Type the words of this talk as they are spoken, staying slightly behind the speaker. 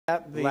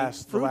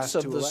the fruits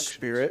of the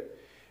Spirit.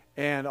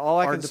 And all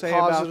I can say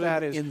about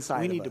that is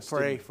we need to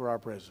pray for our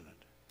president.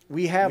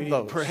 We have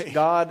those.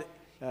 God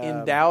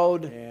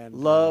endowed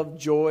love,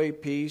 joy,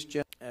 peace.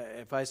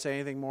 If I say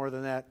anything more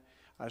than that,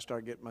 I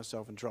start getting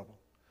myself in trouble.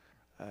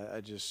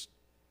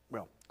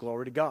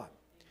 Glory to God.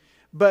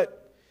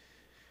 But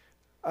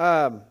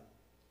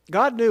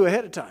God knew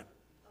ahead of time.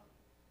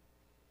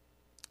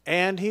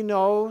 And He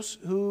knows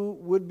who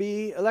would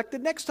be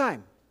elected next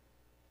time.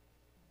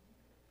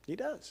 He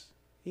does.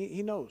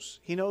 He knows.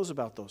 He knows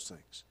about those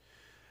things.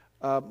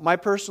 My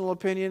personal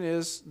opinion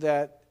is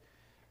that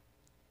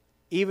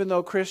even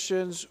though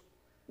Christians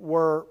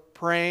were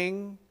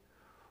praying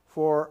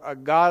for a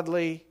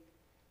godly,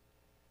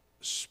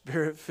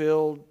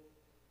 Spirit-filled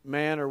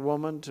man or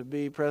woman to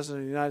be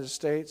President of the United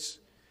States,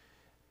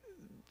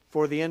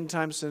 for the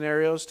end-time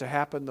scenarios to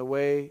happen the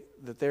way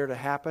that they're to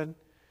happen,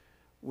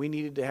 we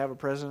needed to have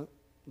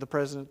the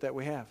president that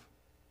we have.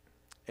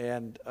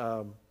 And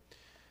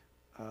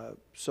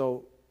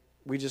so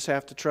we just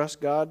have to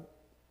trust God,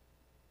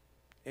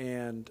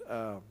 and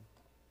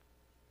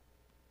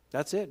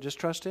that's it. Just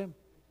trust Him.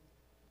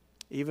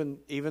 Even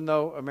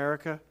though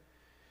America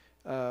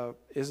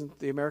isn't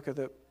the America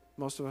that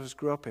most of us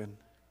grew up in.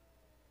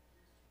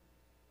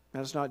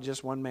 That's not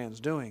just one man's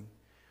doing,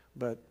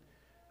 but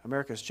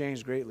America has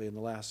changed greatly in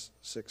the last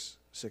six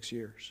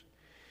years.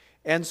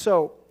 And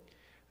so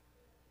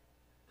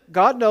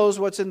God knows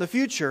what's in the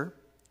future,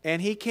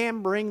 and He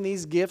can bring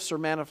these gifts or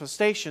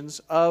manifestations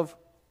of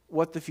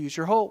what the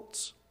future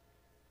holds.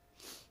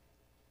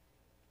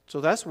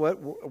 So that's what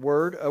a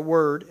word.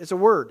 It's a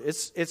word.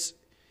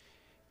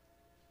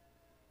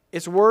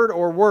 It's word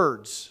or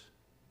words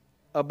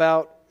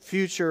about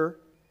future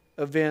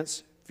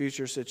events,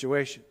 future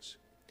situations.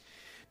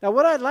 Now,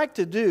 what I'd like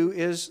to do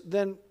is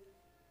then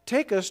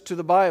take us to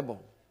the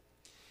Bible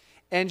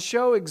and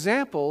show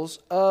examples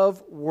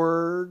of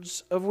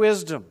words of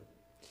wisdom.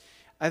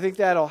 I think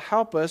that'll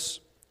help us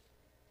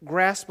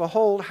grasp a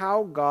hold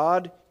how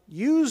God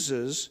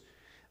uses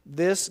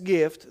this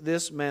gift,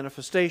 this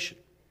manifestation.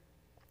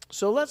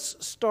 So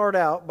let's start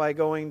out by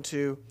going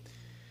to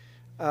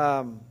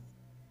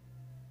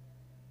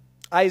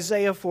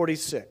Isaiah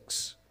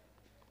 46.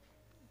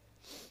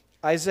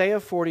 Isaiah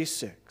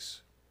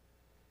 46.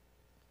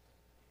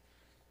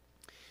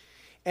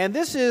 And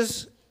this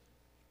is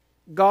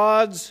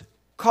God's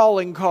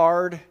calling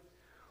card,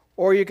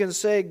 or you can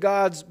say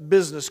God's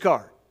business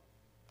card.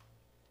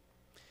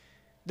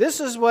 This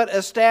is what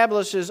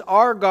establishes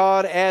our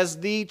God as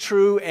the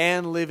true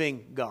and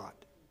living God.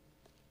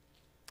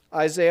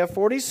 Isaiah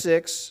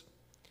 46,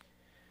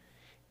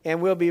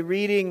 and we'll be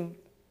reading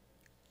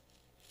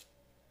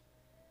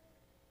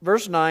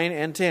verse 9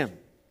 and 10.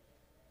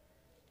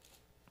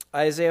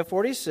 Isaiah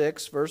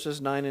 46,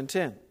 verses 9 and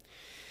 10.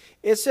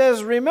 It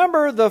says,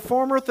 "Remember the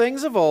former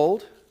things of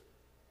old,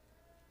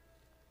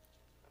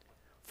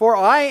 for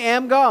I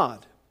am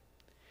God,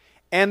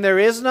 and there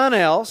is none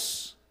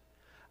else.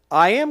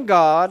 I am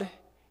God,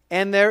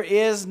 and there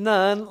is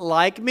none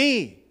like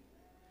me,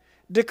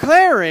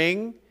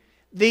 declaring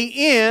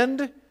the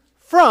end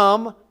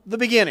from the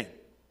beginning."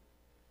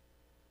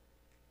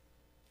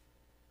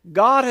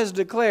 God has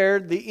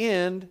declared the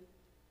end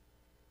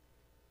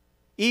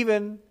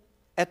even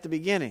at the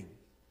beginning.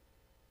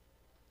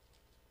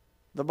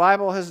 The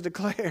Bible has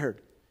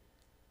declared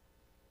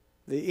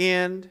the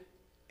end,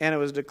 and it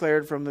was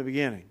declared from the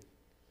beginning.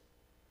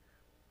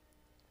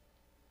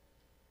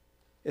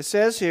 It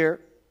says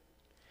here,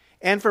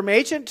 "And from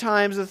ancient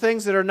times the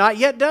things that are not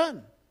yet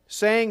done,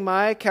 saying,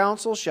 My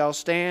counsel shall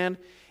stand,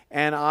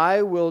 and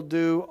I will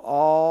do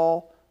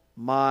all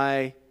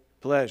my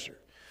pleasure."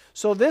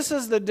 So this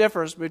is the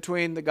difference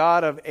between the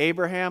God of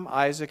Abraham,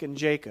 Isaac, and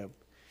Jacob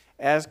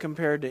as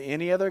compared to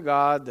any other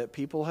God that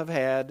people have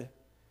had,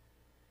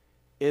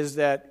 is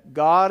that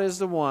God is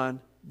the one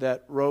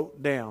that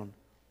wrote down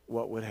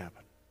what would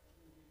happen.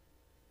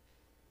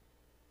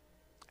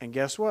 And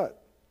guess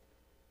what?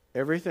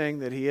 Everything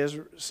that He has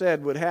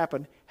said would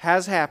happen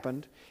has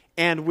happened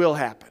and will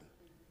happen.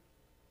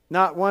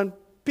 Not one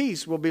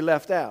piece will be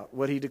left out,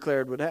 what He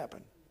declared would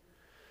happen.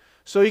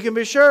 So you can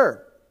be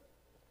sure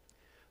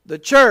the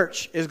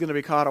church is going to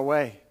be caught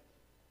away.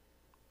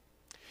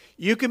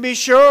 You can be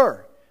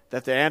sure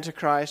that the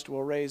Antichrist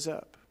will raise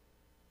up.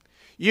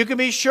 You can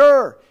be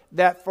sure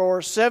that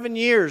for 7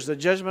 years the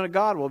judgment of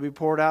God will be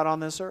poured out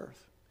on this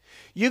earth.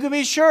 You can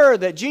be sure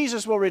that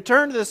Jesus will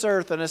return to this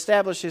earth and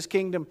establish His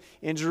kingdom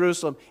in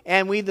Jerusalem,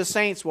 and we the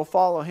saints will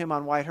follow Him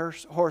on white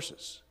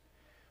horses.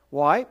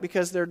 Why?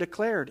 Because they're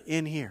declared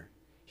in here.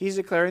 He's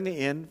declaring the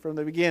end from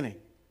the beginning.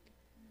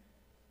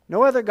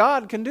 No other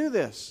God can do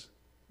this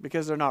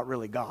because they're not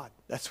really God.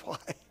 That's why.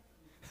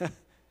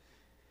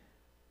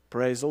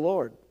 Praise the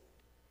Lord.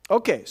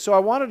 Okay, so I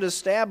wanted to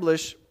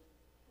establish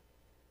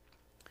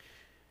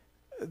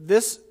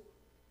this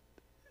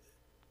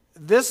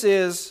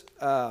is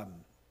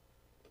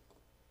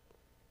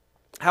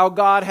how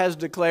God has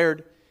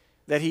declared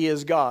that He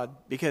is God,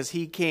 because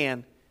He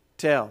can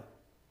tell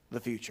the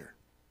future.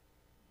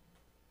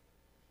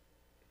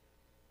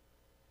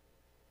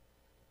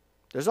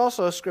 There's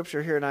also a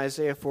scripture here in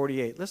Isaiah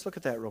 48. Let's look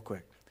at that real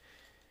quick.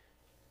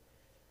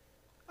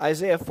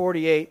 Isaiah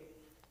 48,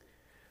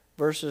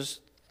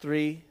 verses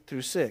 3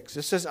 through 6.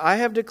 It says, I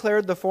have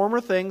declared the former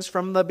things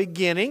from the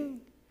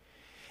beginning,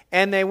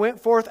 and they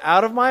went forth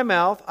out of my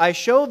mouth. I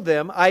showed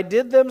them, I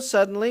did them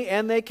suddenly,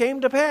 and they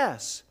came to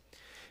pass.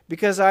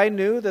 Because I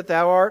knew that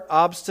thou art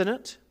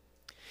obstinate,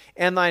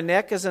 and thy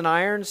neck is an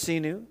iron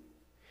sinew,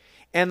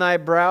 and thy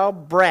brow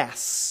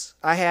brass.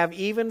 I have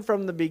even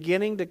from the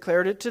beginning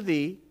declared it to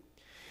thee.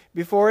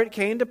 Before it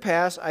came to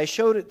pass, I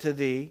showed it to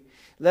thee,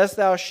 lest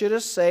thou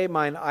shouldest say,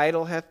 mine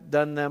idol hath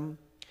done them,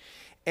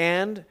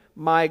 and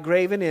my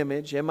graven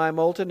image and my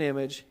molten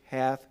image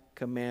hath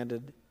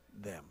commanded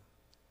them.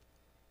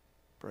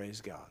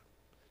 Praise God.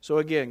 So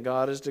again,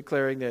 God is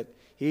declaring that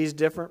He's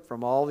different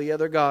from all the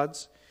other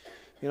gods.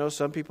 You know,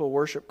 some people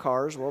worship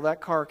cars. Well, that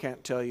car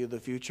can't tell you the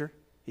future.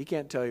 He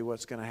can't tell you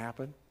what's going to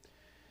happen.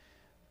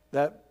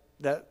 That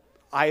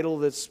idol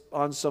that's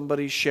on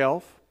somebody's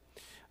shelf,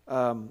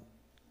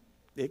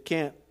 it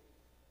can't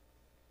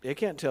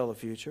tell the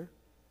future.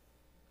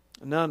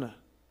 None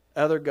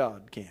other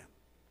God can.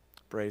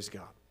 Praise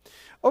God.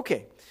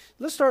 Okay,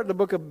 let's start in the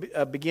book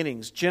of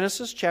beginnings.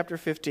 Genesis chapter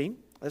 15.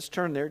 Let's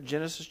turn there.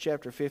 Genesis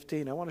chapter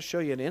 15. I want to show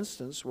you an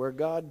instance where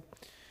God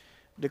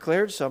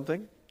declared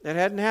something that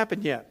hadn't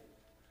happened yet.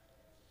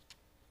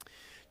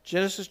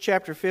 Genesis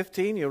chapter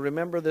 15, you'll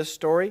remember this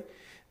story,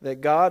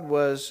 that God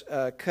was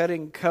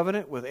cutting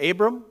covenant with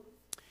Abram,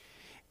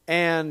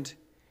 and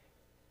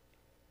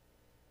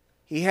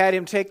He had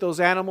him take those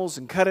animals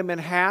and cut them in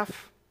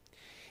half.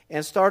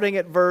 And starting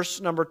at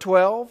verse number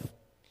 12,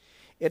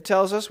 it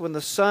tells us, when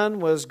the sun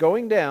was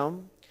going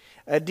down,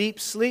 a deep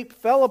sleep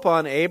fell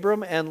upon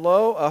Abram, and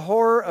lo, a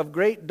horror of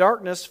great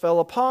darkness fell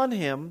upon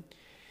him.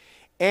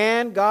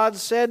 And God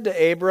said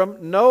to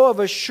Abram, know of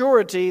a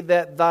surety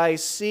that thy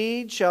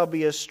seed shall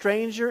be a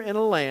stranger in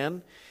a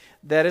land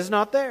that is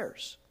not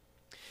theirs,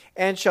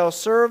 and shall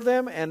serve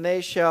them, and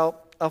they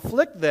shall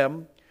afflict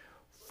them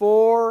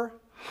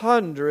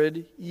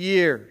 400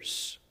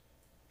 years.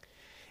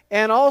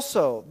 And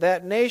also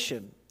that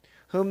nation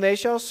whom they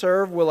shall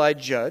serve will I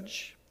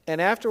judge, and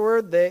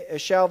afterward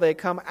shall they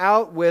come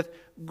out with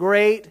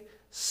great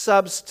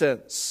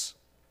substance.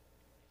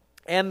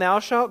 And thou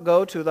shalt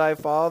go to thy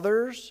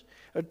fathers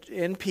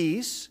in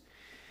peace.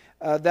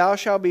 Thou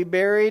shalt be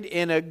buried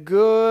in a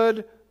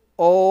good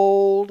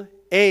old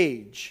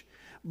age.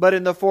 But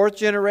in the fourth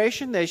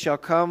generation they shall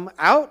come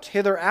out,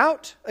 hither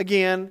out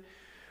again,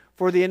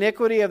 for the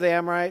iniquity of the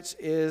Amorites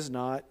is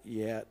not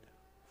yet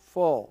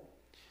full.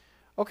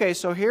 Okay,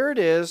 so here it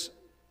is.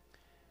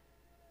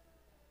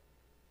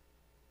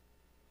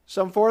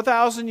 Some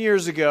 4,000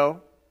 years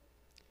ago,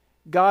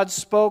 God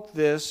spoke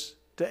this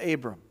to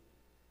Abram.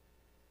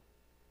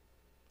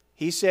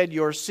 He said,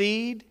 your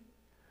seed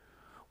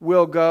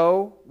will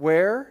go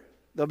where?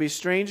 They'll be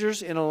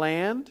strangers in a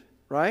land,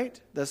 right?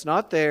 That's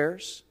not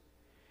theirs.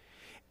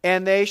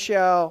 And they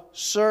shall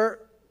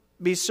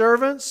be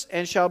servants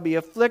and shall be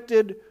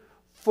afflicted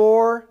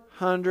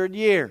 400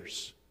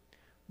 years.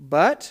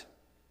 But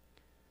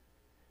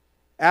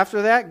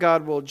after that,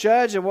 God will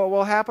judge, and what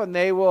will happen?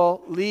 They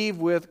will leave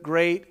with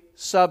great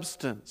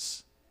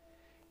substance.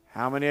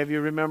 How many of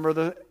you remember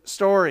the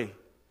story?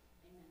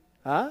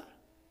 Huh?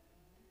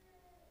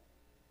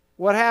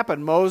 What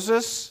happened?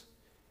 Moses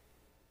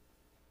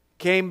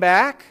came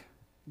back.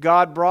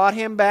 God brought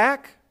him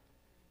back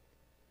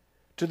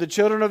to the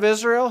children of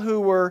Israel who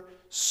were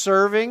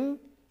serving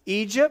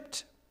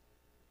Egypt.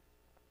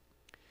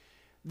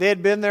 They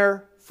had been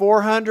there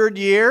 400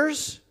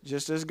 years,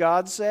 just as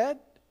God said.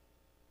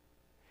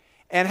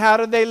 And how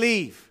did they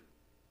leave?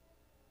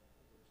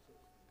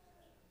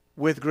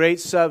 With great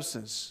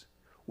substance.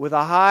 With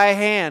a high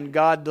hand,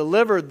 God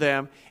delivered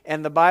them,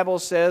 and the Bible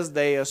says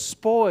they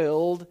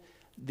spoiled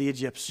the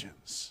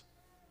Egyptians.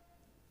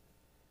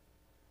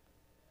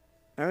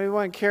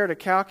 Anyone care to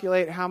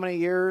calculate how many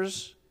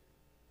years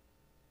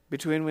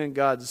between when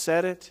God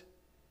said it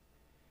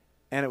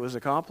and it was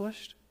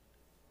accomplished?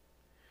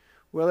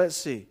 Well, let's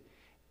see.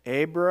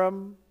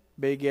 Abram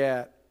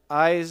begat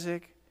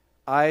Isaac.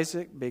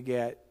 Isaac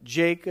begat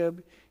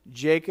Jacob.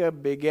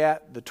 Jacob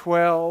begat the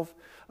 12.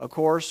 Of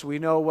course, we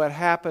know what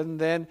happened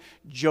then.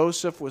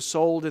 Joseph was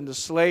sold into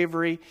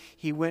slavery.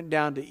 He went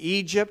down to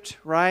Egypt,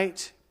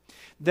 right?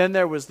 Then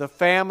there was the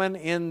famine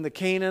in the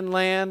Canaan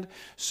land.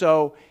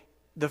 So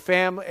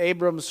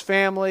Abram's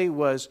family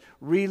was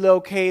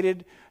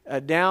relocated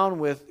down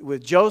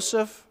with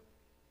Joseph,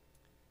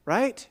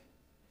 right?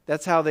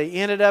 That's how they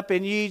ended up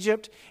in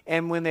Egypt.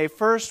 And when they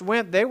first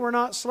went, they were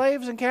not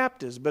slaves and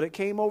captives, but it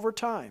came over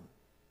time.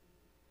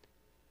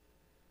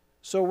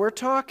 So we're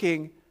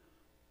talking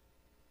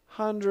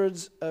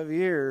hundreds of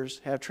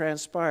years have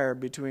transpired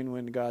between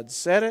when God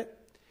said it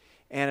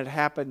and it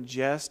happened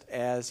just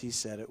as He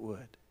said it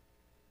would.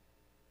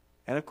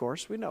 And of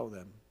course, we know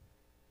them.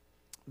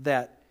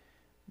 That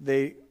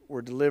they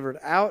were delivered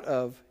out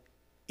of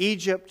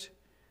Egypt.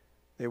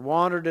 They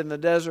wandered in the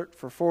desert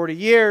for 40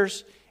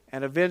 years.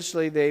 And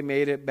eventually they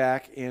made it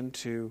back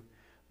into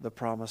the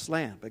promised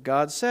land. But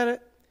God said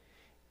it,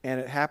 And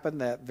it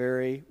happened that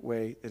very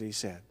way that he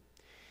said.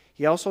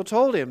 He also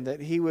told him that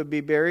he would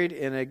be buried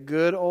in a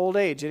good old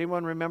age.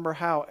 Anyone remember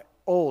how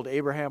old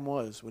Abraham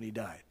was when he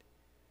died?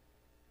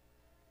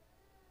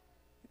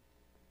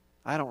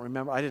 I don't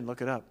remember. I didn't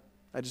look it up.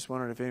 I just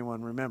wondered if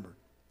anyone remembered.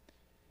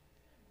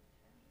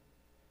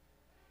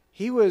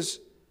 He was,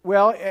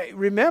 well,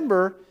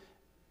 remember,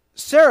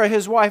 Sarah,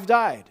 his wife,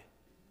 died.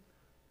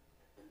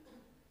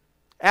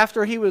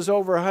 After he was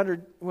over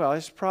 100, well,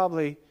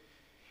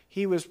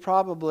 he was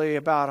probably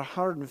about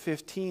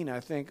 115, I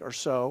think, or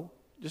so,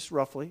 just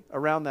roughly,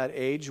 around that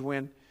age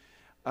when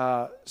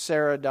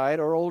Sarah died,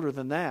 or older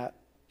than that.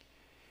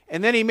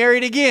 And then he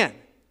married again.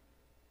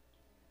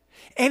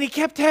 And he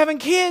kept having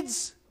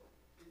kids.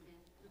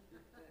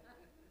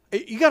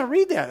 You got to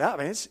read that. I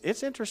mean,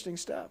 it's interesting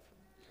stuff.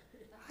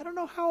 I don't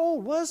know how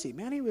old was he,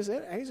 man. He's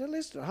at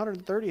least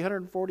 130,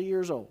 140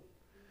 years old.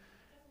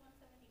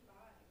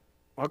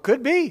 Well,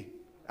 could be.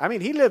 I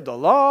mean, he lived a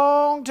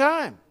long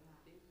time.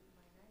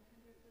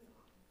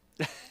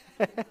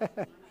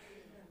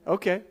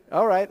 Okay,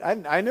 all right.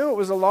 I knew it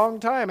was a long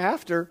time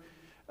after,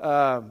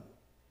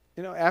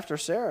 after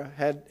Sarah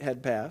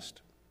had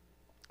passed.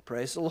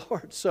 Praise the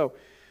Lord. So,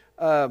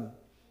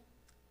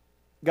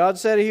 God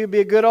said he would be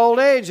a good old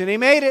age, and he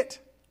made it.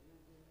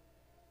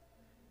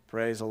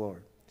 Praise the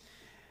Lord.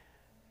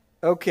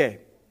 Okay.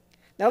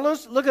 Now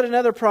let's look at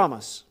another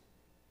promise.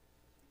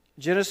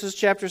 Genesis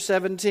chapter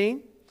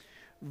 17,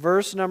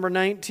 verse number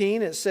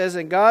 19. It says,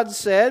 "And God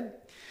said,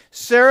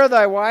 Sarah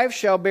thy wife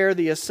shall bear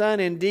thee a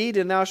son indeed,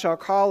 and thou shalt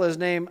call his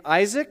name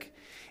Isaac.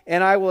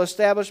 And I will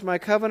establish my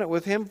covenant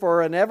with him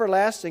for an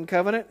everlasting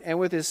covenant, and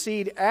with his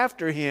seed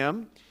after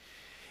him.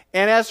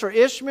 And as for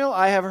Ishmael,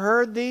 I have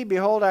heard thee.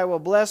 Behold, I will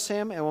bless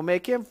him, and will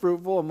make him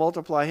fruitful, and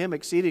multiply him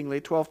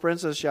exceedingly. 12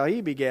 princes shall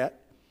he beget.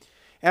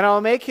 And I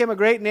will make him a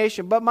great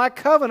nation. But my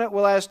covenant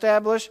will I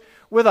establish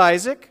with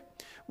Isaac,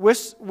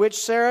 which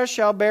Sarah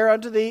shall bear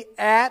unto thee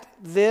at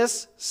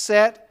this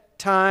set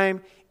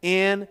time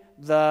in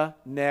the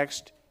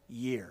next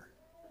year."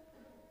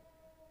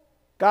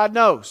 God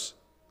knows.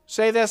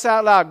 Say this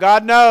out loud.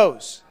 God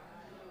knows.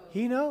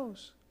 He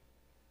knows.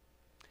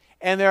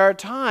 And there are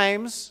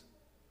times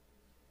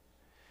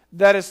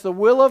that it's the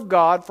will of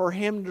God for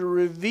him to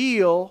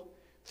reveal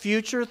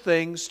future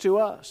things to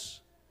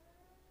us.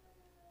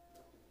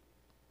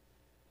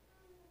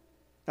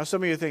 Now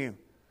some of you are thinking,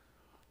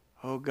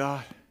 "Oh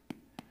God,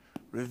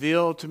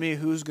 reveal to me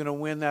who's going to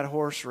win that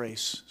horse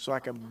race so I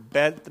can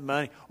bet the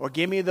money. Or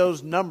give me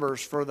those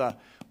numbers for the,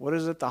 what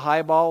is it, the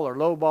high ball or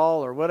low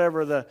ball or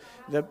whatever,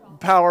 the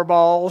power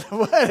ball,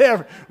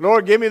 whatever.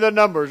 Lord, give me the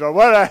numbers or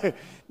what."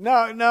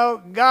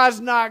 No, God's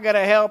not going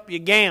to help you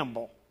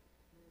gamble.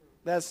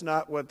 That's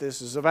not what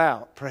this is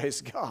about.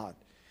 Praise God.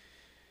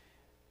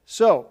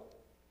 So,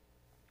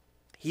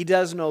 he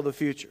does know the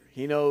future.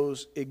 He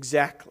knows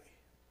exactly.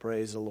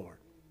 Praise the Lord.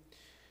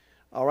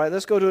 All right,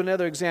 let's go to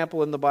another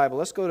example in the Bible.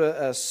 Let's go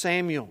to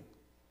Samuel.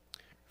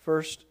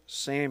 1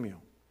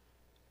 Samuel.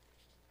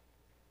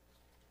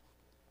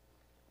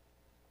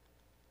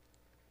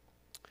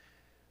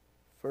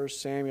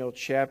 First Samuel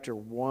chapter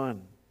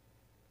 1.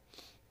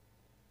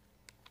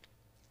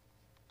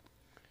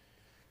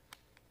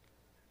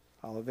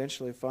 I'll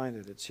eventually find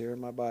it. It's here in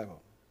my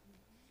Bible.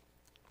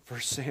 1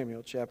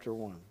 Samuel chapter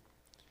 1.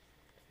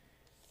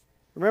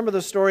 Remember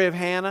the story of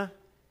Hannah,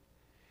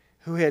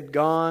 who had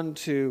gone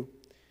to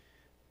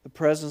the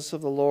presence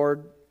of the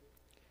Lord,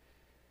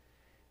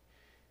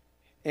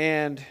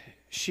 and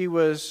she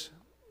was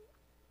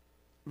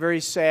very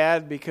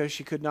sad because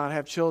she could not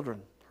have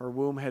children. Her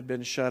womb had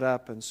been shut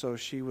up, and so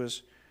she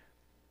was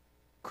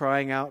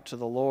crying out to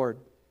the Lord.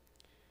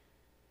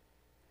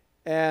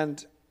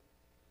 And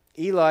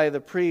Eli the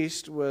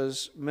priest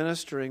was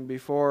ministering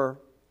before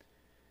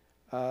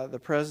the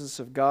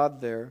presence of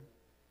God there.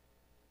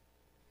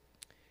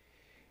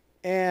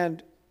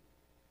 And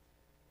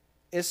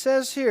it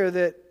says here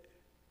that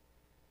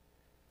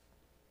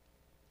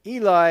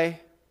Eli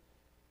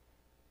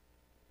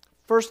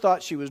first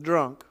thought she was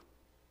drunk,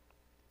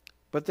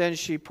 but then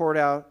she poured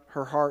out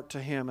her heart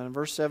to him. And in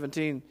verse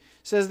 17 it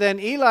says, "Then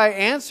Eli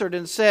answered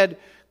and said,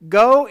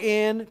 Go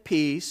in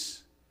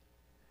peace.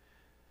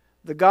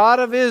 The God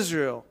of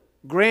Israel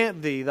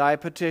grant thee thy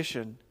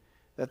petition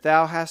that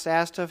thou hast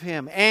asked of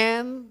him."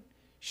 And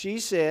she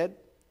said,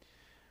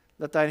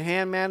 "Let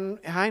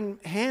thine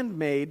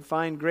handmaid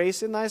find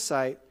grace in thy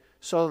sight."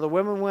 So the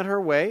woman went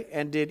her way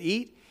and did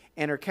eat,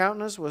 and her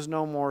countenance was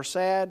no more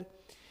sad.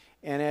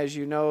 And as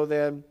you know,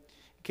 then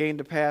it came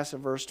to pass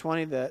in verse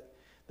 20 that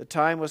the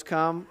time was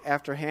come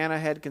after Hannah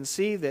had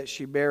conceived that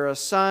she bare a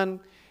son,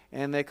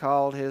 and they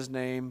called his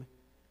name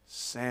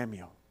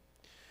Samuel.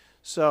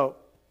 So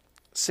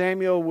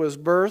Samuel was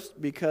birthed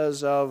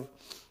because of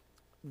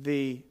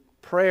the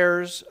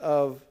prayers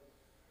of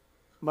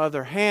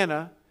Mother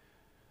Hannah,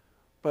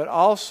 but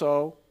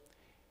also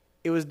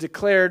it was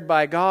declared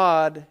by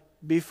God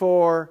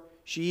before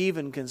she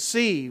even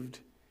conceived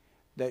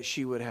that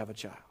she would have a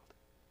child.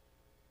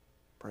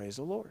 Praise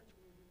the Lord.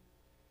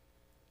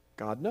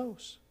 God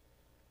knows.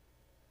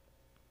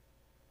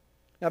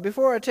 Now,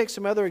 before I take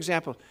some other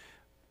examples,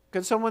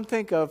 can someone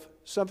think of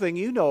something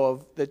you know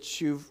of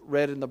that you've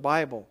read in the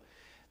Bible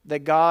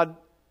that God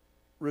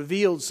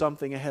revealed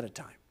something ahead of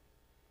time?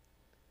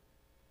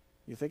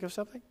 You think of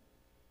something?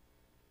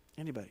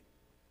 Anybody?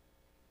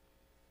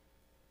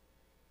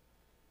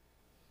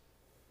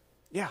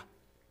 Yeah.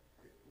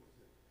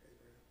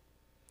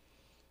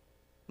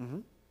 Mm-hmm.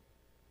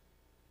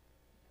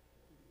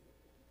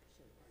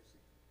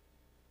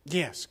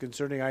 Yes,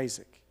 concerning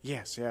Isaac.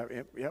 Yes, yeah,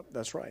 yep,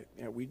 that's right.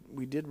 Yeah,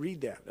 we did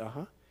read that.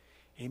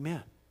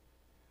 Amen.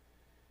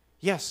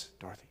 Yes,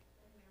 Dorothy.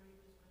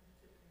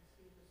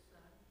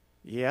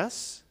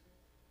 Yes,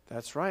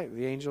 that's right.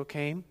 The angel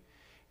came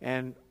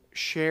and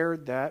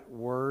shared that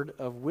word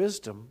of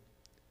wisdom.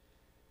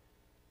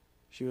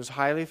 She was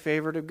highly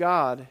favored of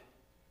God,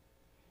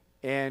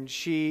 and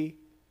she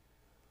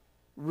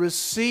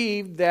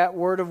received that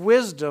word of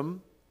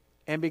wisdom,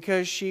 and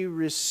because she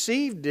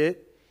received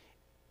it,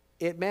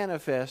 it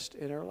manifests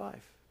in her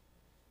life.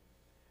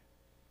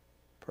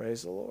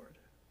 Praise the Lord.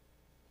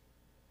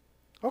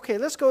 Okay,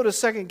 let's go to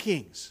 2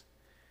 Kings.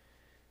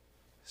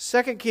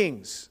 2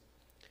 Kings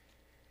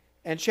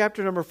and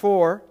chapter number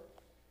 4.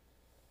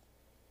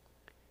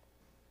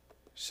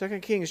 2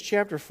 Kings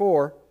chapter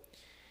 4.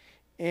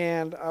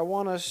 And I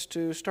want us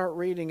to start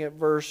reading at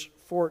verse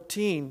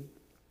 14.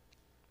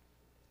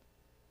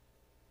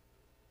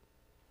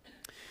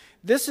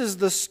 This is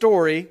the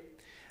story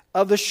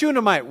of the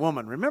Shunammite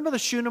woman. Remember the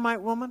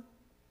Shunammite woman?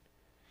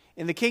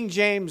 In the King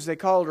James, they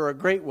called her a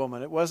great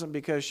woman. It wasn't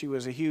because she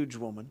was a huge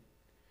woman.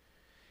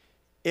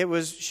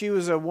 She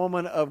was a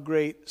woman of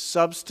great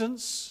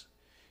substance.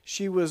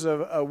 She was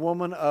a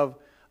woman of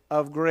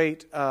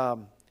great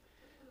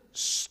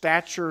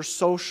stature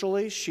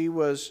socially. She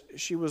was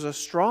a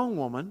strong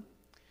woman.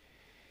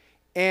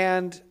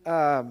 And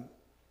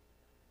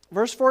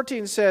verse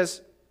 14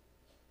 says,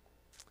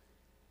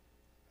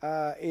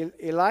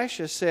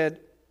 Elisha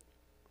said,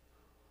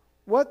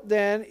 "What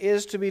then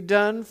is to be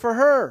done for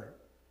her?"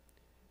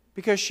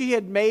 Because she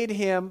had made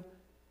him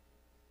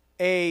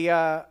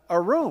a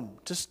room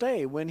to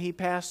stay when he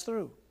passed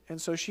through.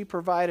 And so she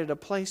provided a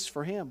place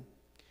for him.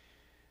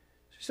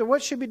 She said,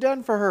 "What should be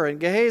done for her?" And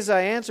Gehazi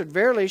answered,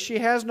 "Verily, she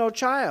has no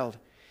child,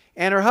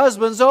 and her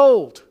husband's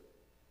old."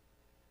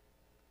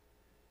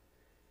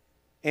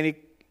 And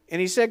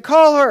he said,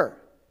 "Call her."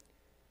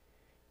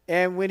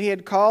 And when he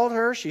had called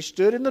her, she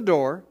stood in the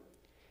door.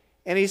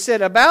 And he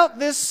said, "About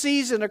this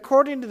season,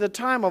 according to the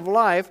time of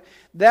life,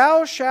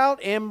 thou shalt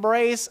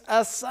embrace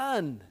a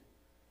son."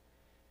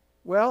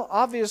 Well,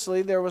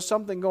 obviously there was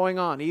something going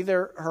on.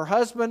 Either her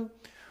husband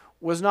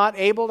was not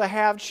able to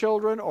have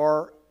children,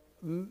 or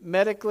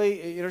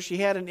medically, she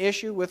had an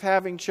issue with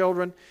having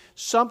children.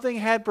 Something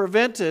had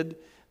prevented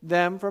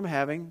them from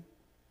having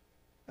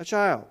a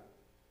child.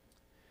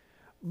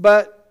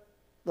 But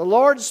the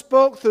Lord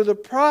spoke through the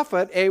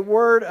prophet a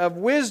word of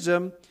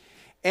wisdom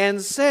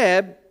and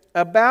said,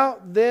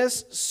 "About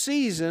this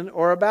season,"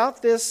 or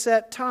about this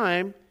set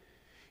time,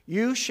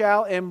 "you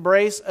shall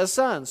embrace a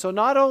son." So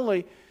not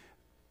only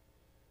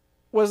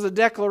was the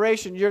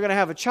declaration you're going to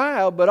have a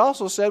child, but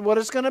also said what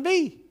it's going to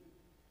be.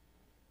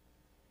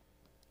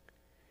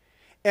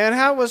 And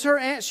how was her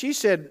answer? She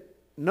said,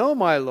 "No,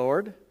 my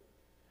Lord,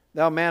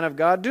 thou man of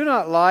God, do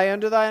not lie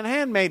unto thine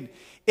handmaiden."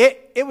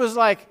 It was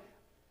like,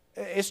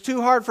 it's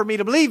too hard for me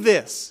to believe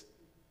this.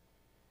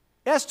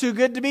 That's too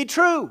good to be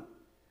true.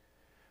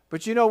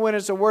 But when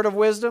it's a word of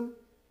wisdom,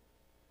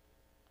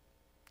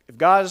 if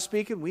God is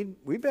speaking,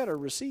 we better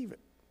receive it.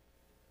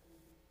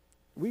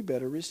 We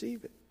better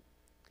receive it.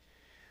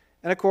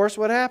 And of course,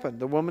 what happened?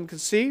 The woman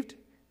conceived,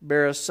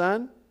 bare a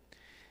son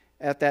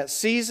at that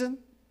season.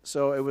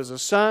 So it was a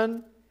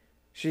son.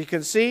 She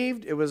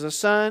conceived, it was a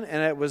son,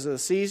 and it was a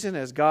season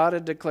as God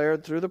had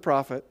declared through the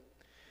prophet,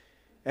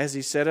 as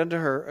he said unto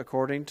her,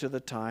 according to the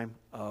time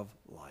of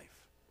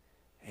life.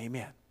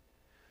 Amen.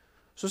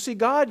 So see,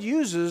 God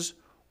uses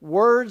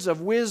words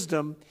of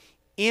wisdom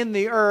in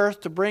the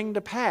earth to bring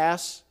to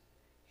pass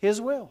His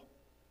will.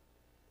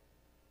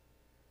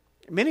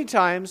 Many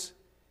times,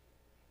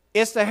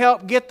 it's to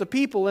help get the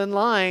people in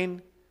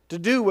line to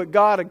do what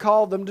God had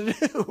called them to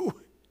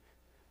do.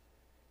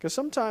 Because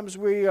sometimes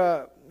we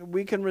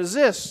can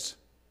resist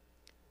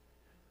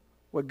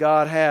what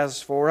God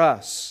has for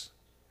us.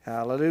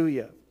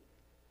 Hallelujah.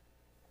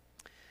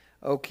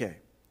 Okay.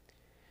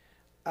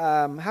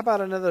 How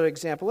about another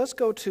example? Let's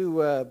go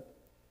to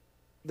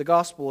the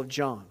Gospel of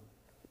John.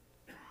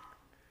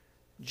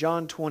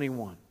 John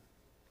 21.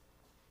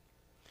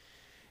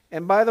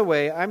 And by the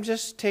way, I'm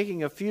just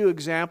taking a few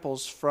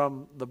examples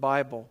from the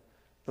Bible.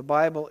 The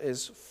Bible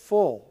is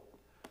full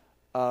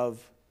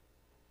of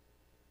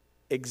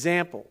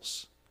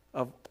examples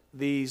of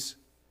these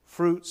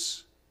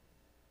fruits,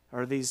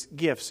 or these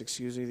gifts,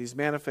 these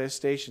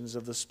manifestations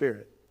of the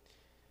Spirit.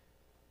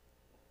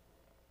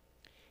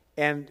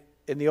 And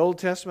in the Old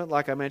Testament,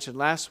 like I mentioned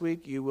last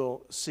week, you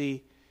will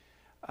see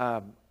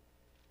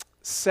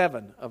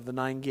 7 of the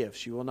 9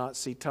 gifts. You will not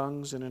see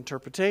tongues and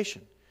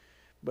interpretation,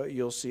 but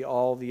you'll see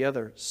all the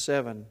other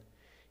 7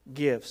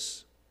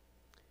 gifts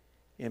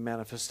in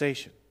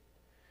manifestation.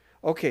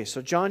 Okay,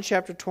 so John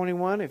chapter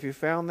 21, if you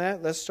found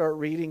that, let's start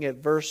reading at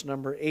verse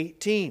number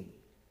 18.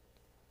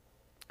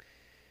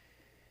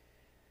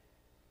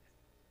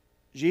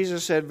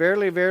 Jesus said,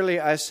 "Verily, verily,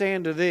 I say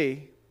unto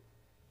thee,"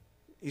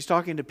 he's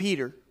talking to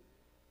Peter.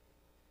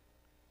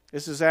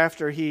 This is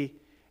after he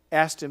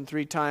asked him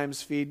 3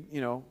 times, feed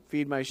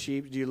my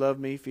sheep, do you love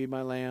me, feed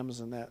my lambs,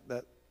 and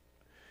that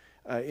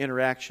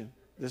interaction.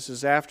 This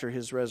is after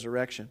his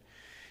resurrection.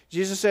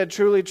 Jesus said,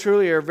 "Truly,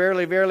 truly, or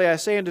verily, verily, I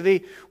say unto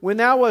thee, when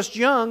thou wast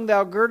young,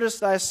 thou girdest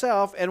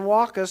thyself and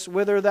walkest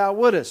whither thou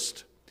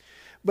wouldest.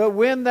 But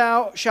when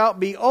thou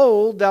shalt be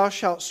old, thou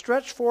shalt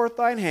stretch forth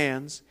thine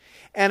hands,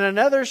 and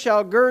another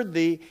shall gird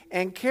thee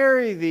and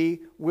carry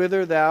thee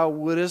whither thou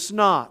wouldest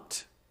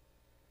not."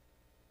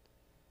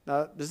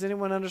 Now, does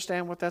anyone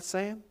understand what that's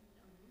saying?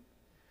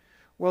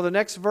 Well, the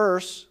next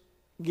verse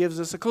gives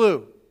us a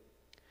clue.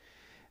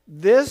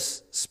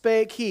 "This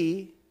spake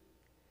he,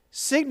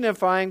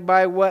 signifying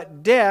by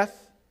what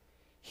death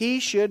he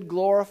should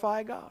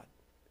glorify God."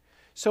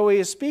 So he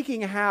is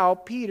speaking how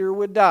Peter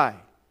would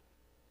die.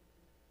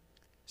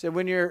 He said,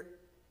 when you're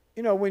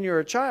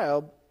a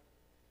child,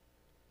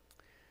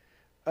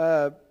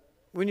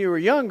 when you were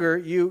younger,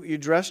 you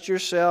dressed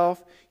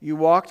yourself, you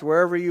walked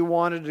wherever you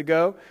wanted to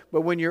go.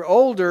 But when you're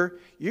older,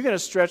 you're going to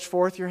stretch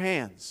forth your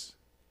hands.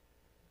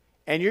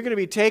 And you're going to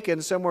be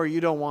taken somewhere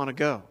you don't want to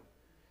go.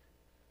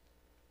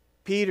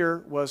 Peter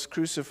was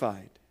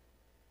crucified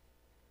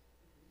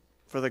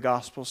for the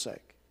gospel's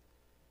sake.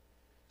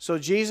 So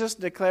Jesus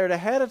declared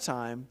ahead of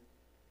time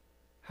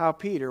how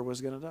Peter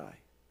was going to die.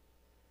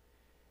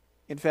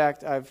 In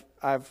fact,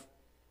 I've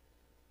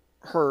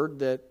heard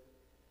that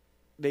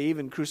they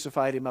even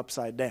crucified him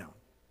upside down.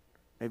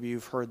 Maybe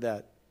you've heard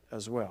that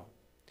as well.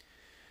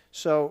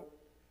 So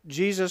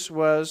Jesus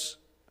was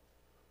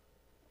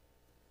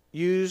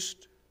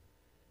used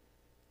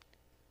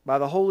by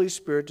the Holy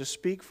Spirit to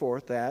speak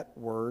forth that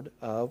word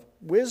of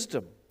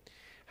wisdom.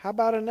 How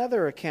about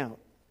another account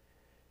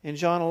in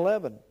John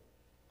 11?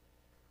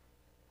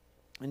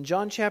 In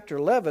John chapter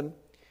 11,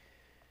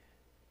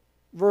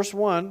 verse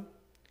 1, it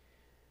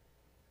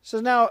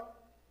says, "Now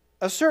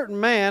a certain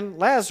man,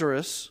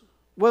 Lazarus,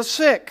 was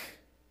sick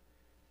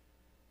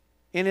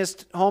in his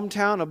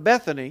hometown of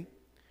Bethany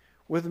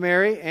with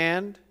Mary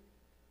and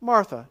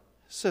Martha,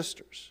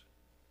 sisters.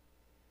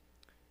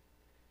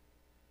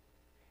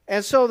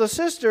 And so the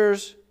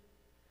sisters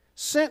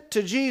sent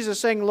to Jesus,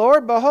 saying,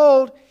 Lord,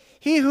 behold,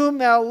 he whom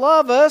thou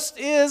lovest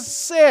is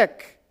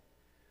sick."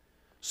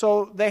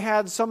 So they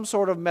had some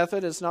sort of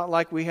method. It's not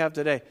like we have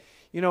today.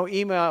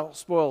 Email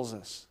spoils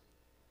us.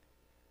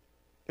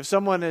 If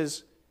someone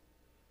is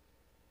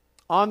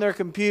on their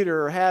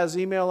computer or has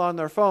email on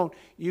their phone,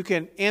 you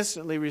can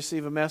instantly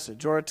receive a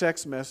message or a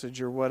text message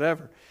or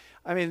whatever.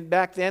 I mean,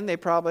 back then they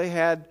probably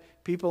had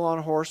people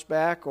on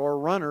horseback or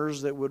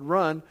runners that would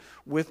run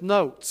with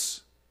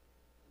notes.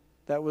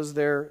 That was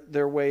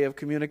their way of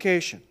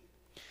communication.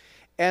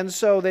 And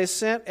so they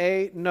sent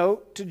a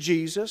note to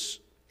Jesus,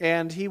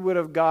 and he would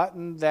have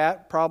gotten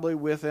that probably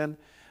within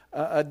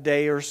a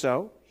day or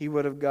so. He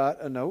would have got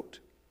a note.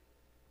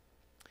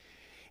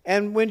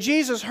 And when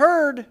Jesus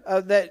heard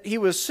that he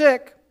was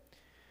sick,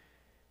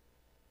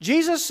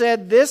 Jesus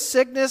said, "This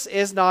sickness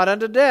is not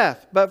unto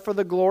death, but for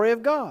the glory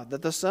of God,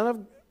 that the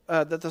Son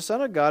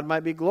of God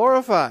might be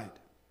glorified."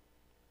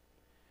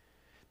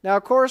 Now,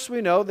 of course,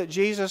 we know that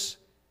Jesus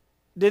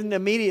didn't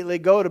immediately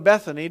go to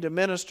Bethany to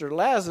minister to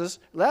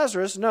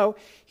Lazarus. No,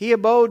 he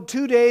abode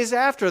 2 days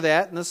after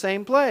that in the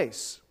same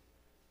place.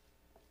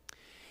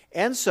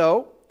 And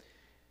so,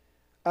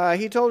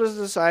 he told his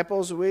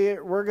disciples,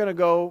 we're going to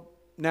go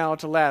now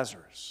to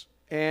Lazarus.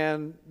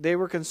 And they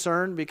were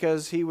concerned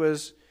because he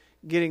was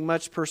getting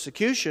much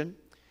persecution,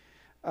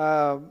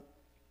 going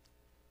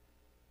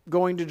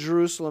to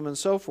Jerusalem and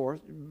so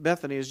forth.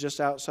 Bethany is just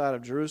outside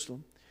of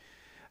Jerusalem.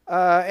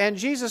 And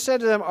Jesus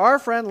said to them, "Our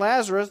friend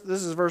Lazarus,"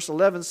 this is verse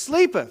 11,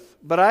 "sleepeth,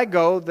 but I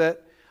go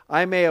that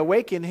I may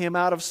awaken him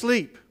out of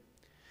sleep."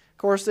 Of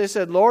course, they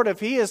said, "Lord,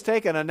 if he has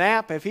taken a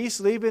nap, if he's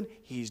sleeping,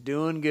 he's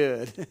doing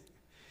good."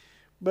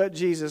 But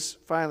Jesus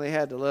finally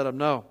had to let them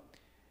know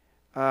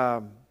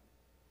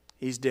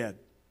he's dead.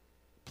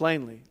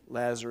 Plainly,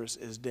 Lazarus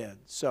is dead.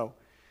 So,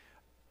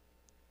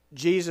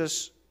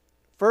 Jesus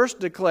first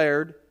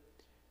declared,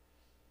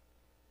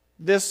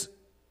 this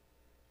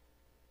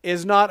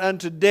is not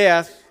unto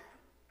death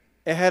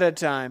ahead of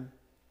time.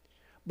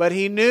 But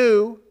he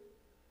knew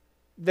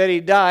that he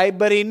died,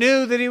 but he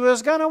knew that he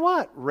was going to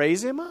what?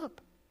 Raise him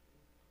up.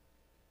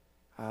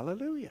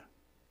 Hallelujah.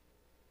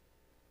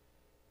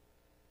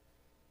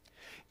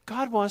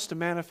 God wants to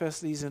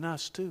manifest these in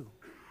us too.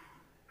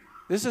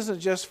 This isn't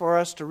just for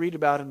us to read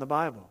about in the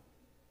Bible.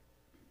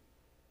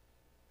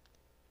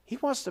 He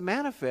wants to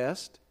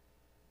manifest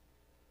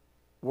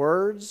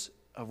words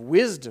of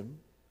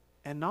wisdom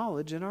and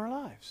knowledge in our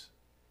lives.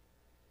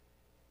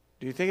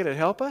 Do you think it'd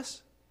help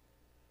us?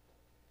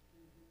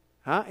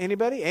 Huh?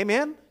 Anybody?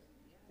 Amen?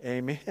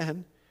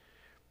 Amen.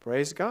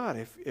 Praise God.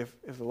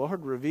 If the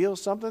Lord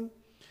reveals something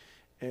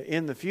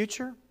in the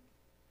future,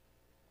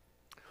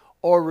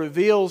 or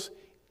reveals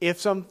if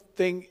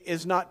something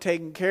is not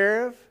taken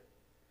care of,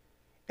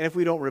 and if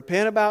we don't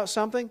repent about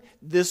something,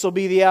 this will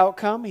be the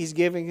outcome. He's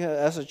giving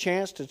us a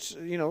chance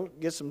to,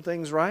 get some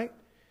things right.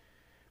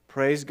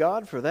 Praise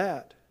God for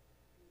that.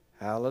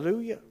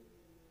 Hallelujah.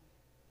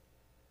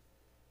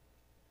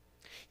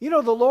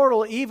 The Lord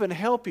will even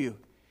help you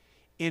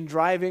in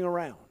driving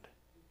around.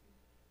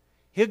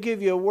 He'll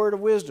give you a word of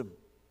wisdom.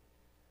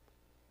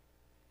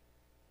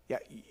 Yeah,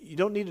 you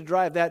don't need to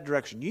drive that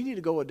direction. You need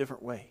to go a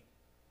different way.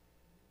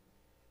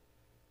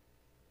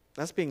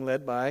 That's being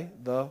led by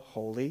the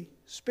Holy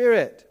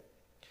Spirit.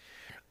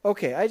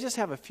 Okay, I just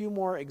have a few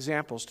more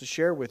examples to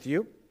share with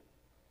you.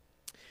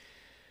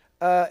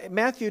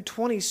 Matthew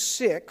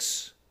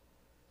 26.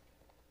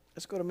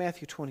 Let's go to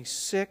Matthew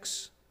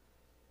 26.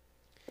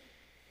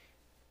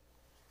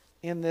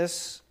 In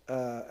this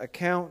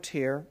account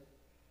here,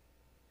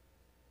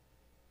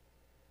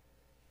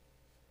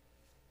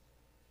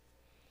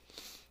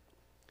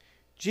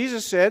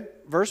 Jesus said,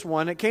 verse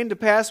 1, "It came to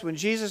pass when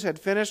Jesus had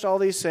finished all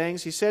these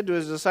sayings, he said to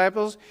his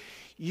disciples,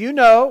 'You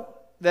know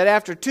that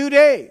after 2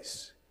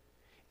 days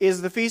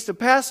is the feast of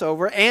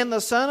Passover, and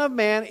the Son of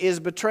Man is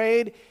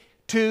betrayed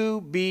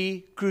to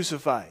be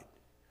crucified.'"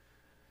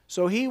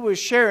 So he was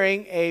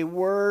sharing a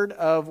word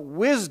of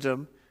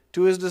wisdom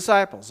to his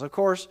disciples. Of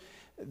course,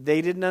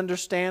 they didn't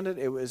understand it.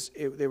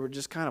 They were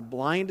just kind of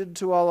blinded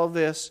to all of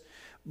this.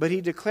 But he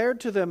declared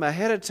to them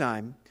ahead of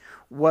time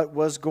what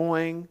was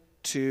going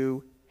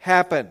to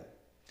happen.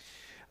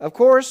 Of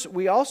course,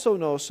 we also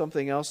know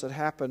something else that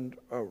happened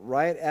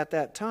right at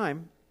that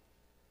time.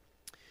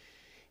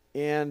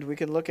 And we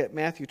can look at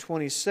Matthew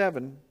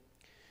 27,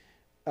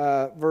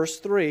 verse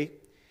 3.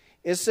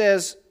 It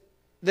says,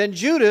 "Then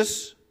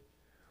Judas,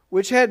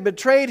 which had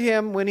betrayed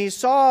him, when he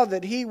saw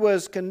that he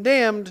was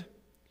condemned,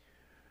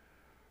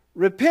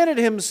 repented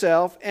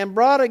himself and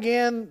brought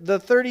again the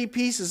 30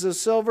 pieces of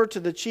silver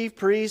to the chief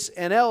priests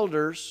and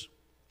elders,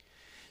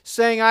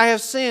 saying, 'I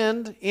have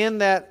sinned in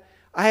that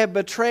I have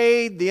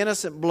betrayed the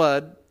innocent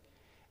blood.'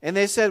 And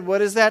they said,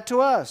 'What is that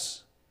to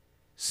us?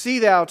 See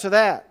thou to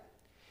that.'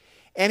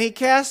 And he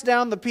cast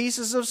down the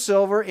pieces of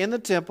silver in the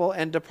temple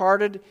and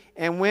departed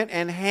and went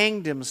and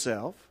hanged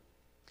himself.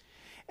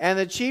 And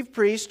the chief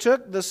priest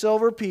took the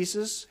silver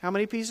pieces." How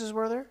many pieces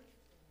were there?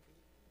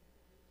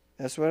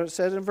 That's what it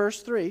says in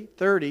verse 3.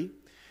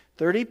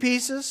 30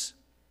 pieces.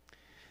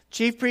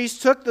 Chief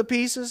priest took the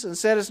pieces and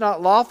said, "It's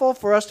not lawful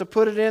for us to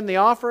put it in the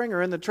offering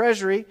or in the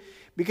treasury,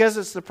 because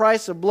it's the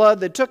price of blood."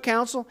 They took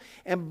counsel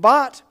and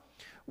bought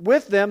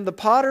with them the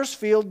potter's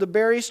field to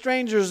bury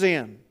strangers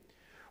in.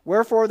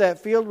 Wherefore that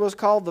field was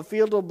called the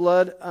field of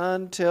blood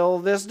until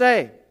this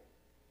day.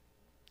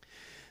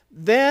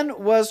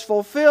 Then was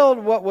fulfilled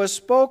what was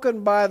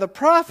spoken by the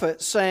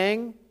prophet,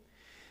 saying,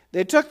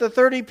 "They took the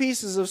 30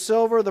 pieces of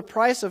silver, the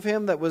price of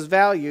him that was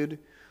valued,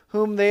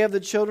 whom they of the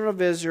children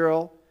of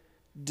Israel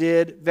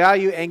did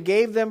value, and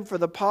gave them for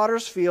the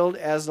potter's field,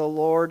 as the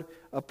Lord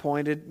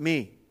appointed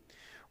me."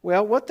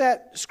 Well, what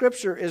that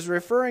scripture is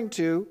referring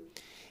to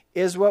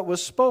is what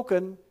was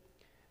spoken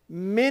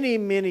many,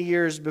 many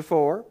years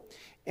before,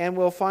 and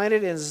we'll find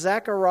it in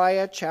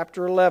Zechariah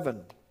chapter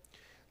 11.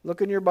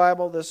 Look in your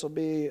Bible. This will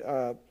be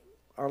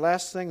our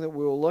last thing that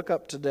we will look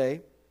up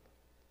today.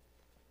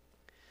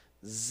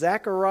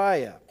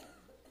 Zechariah.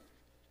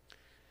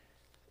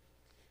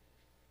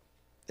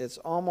 It's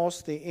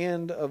almost the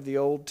end of the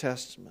Old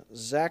Testament.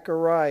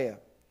 Zechariah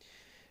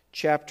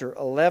chapter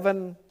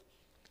 11,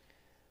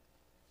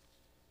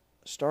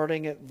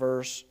 starting at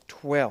verse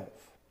 12.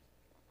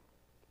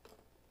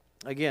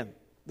 Again,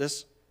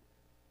 this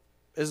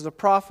is the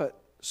prophet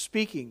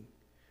speaking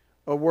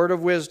a word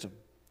of wisdom.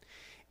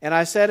 "And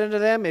I said unto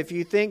them, If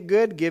you think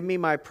good, give me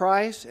my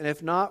price, and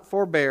if not,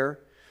 forbear.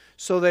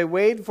 So they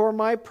weighed for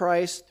my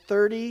price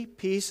 30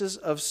 pieces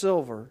of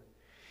silver.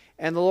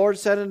 And the Lord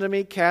said unto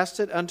me, Cast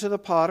it unto the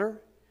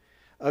potter,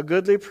 a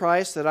goodly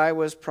price that I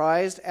was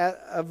prized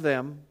of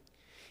them.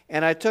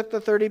 And I took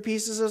the 30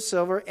 pieces of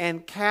silver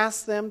and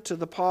cast them to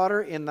the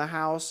potter in the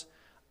house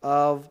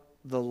of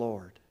the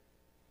Lord."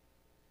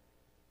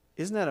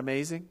 Isn't that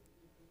amazing?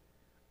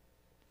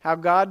 How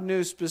God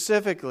knew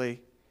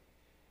specifically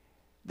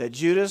that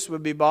Judas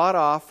would be bought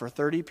off for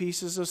 30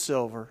 pieces of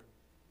silver.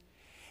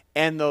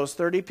 And those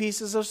 30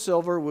 pieces of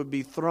silver would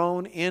be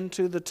thrown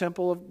into the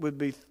temple, would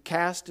be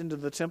cast into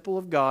the temple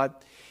of God.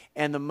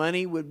 And the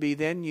money would be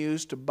then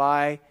used to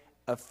buy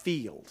a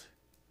field.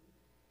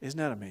 Isn't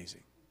that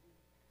amazing?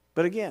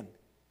 But again,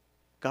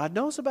 God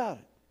knows about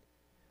it.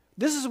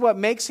 This is what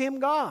makes Him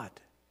God.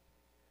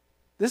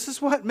 This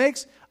is what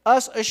makes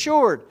us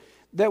assured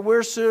that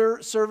we're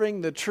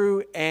serving the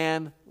true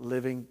and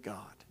living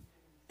God.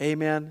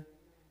 Amen.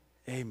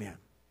 Amen.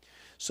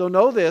 So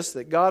know this,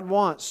 that God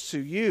wants to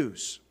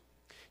use,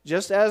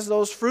 just as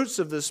those fruits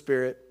of the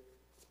Spirit,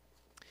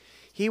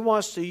 He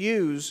wants to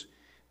use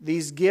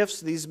these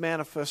gifts, these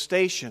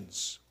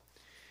manifestations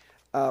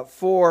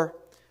for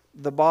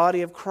the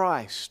body of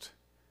Christ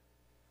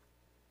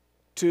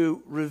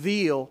to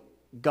reveal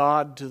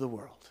God to the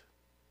world.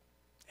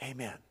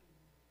 Amen.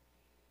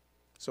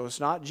 So it's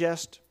not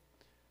just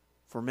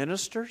for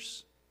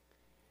ministers.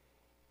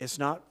 It's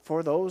not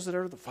for those that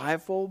are the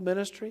fivefold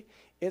ministry.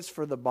 It's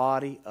for the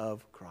body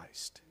of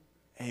Christ.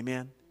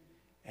 Amen.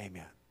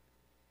 Amen.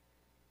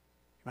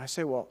 You might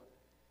say, well,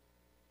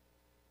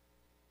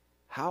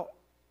 how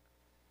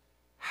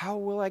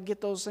will I get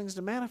those things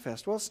to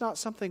manifest? Well, it's not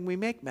something we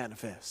make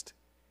manifest.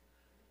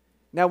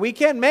 Now, we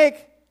can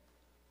make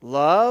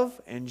love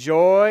and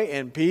joy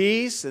and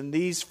peace and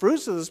these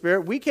fruits of the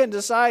Spirit. We can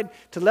decide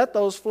to let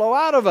those flow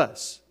out of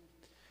us.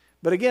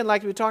 But again,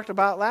 like we talked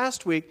about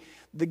last week,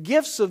 the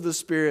gifts of the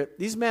Spirit,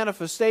 these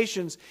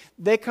manifestations,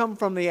 they come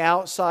from the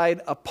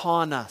outside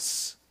upon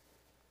us.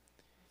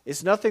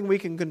 It's nothing we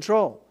can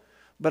control.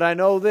 But I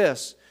know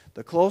this,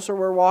 the closer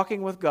we're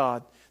walking with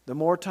God, the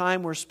more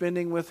time we're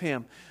spending with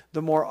Him,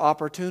 the more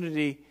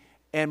opportunity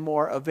and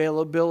more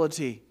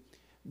availability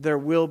there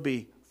will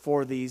be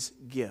for these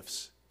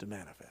gifts to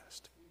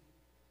manifest.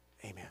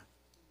 Amen.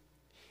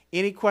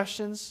 Any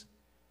questions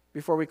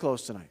before we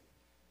close tonight?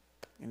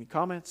 Any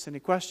comments? Any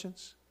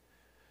questions?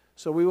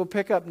 So we will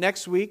pick up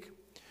next week.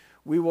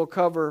 We will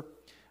cover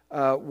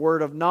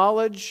word of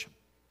knowledge,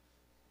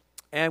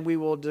 and we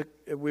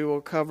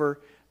will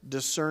cover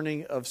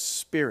discerning of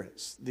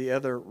spirits, the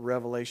other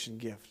revelation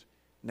gift,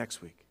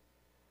 next week.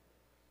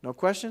 No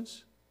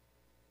questions?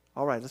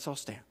 All right, let's all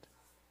stand.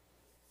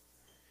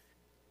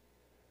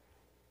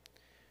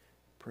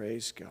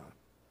 Praise God.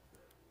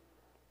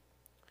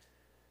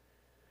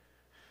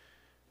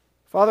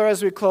 Father,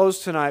 as we close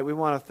tonight, we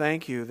want to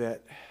thank You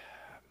that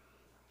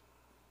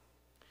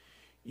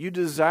You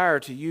desire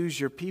to use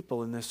Your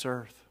people in this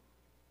earth.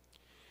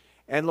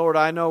 And Lord,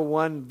 I know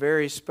one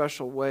very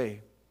special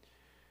way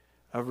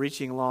of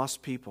reaching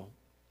lost people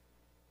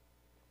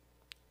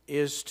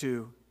is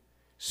to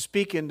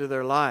speak into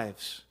their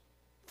lives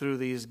through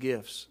these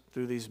gifts,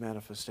 through these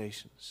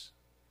manifestations.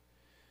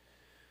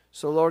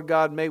 So Lord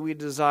God, may we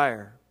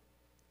desire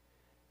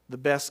the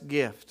best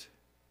gift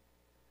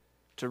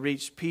to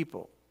reach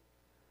people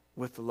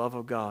with the love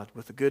of God,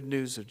 with the good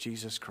news of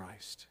Jesus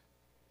Christ.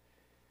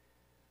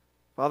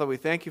 Father, we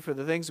thank You for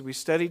the things that we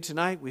studied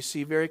tonight. We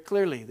see very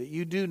clearly that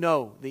You do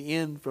know the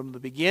end from the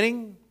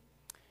beginning.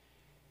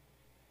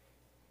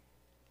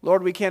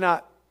 Lord, we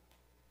cannot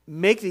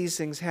make these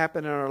things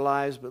happen in our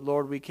lives, but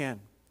Lord, we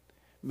can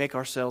make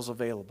ourselves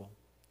available.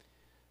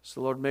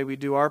 So Lord, may we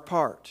do our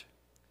part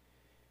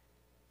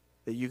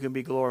that You can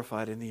be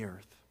glorified in the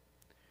earth.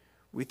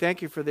 We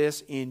thank You for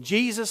this in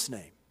Jesus'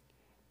 name.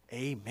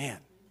 Amen.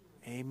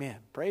 Amen.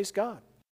 Praise God.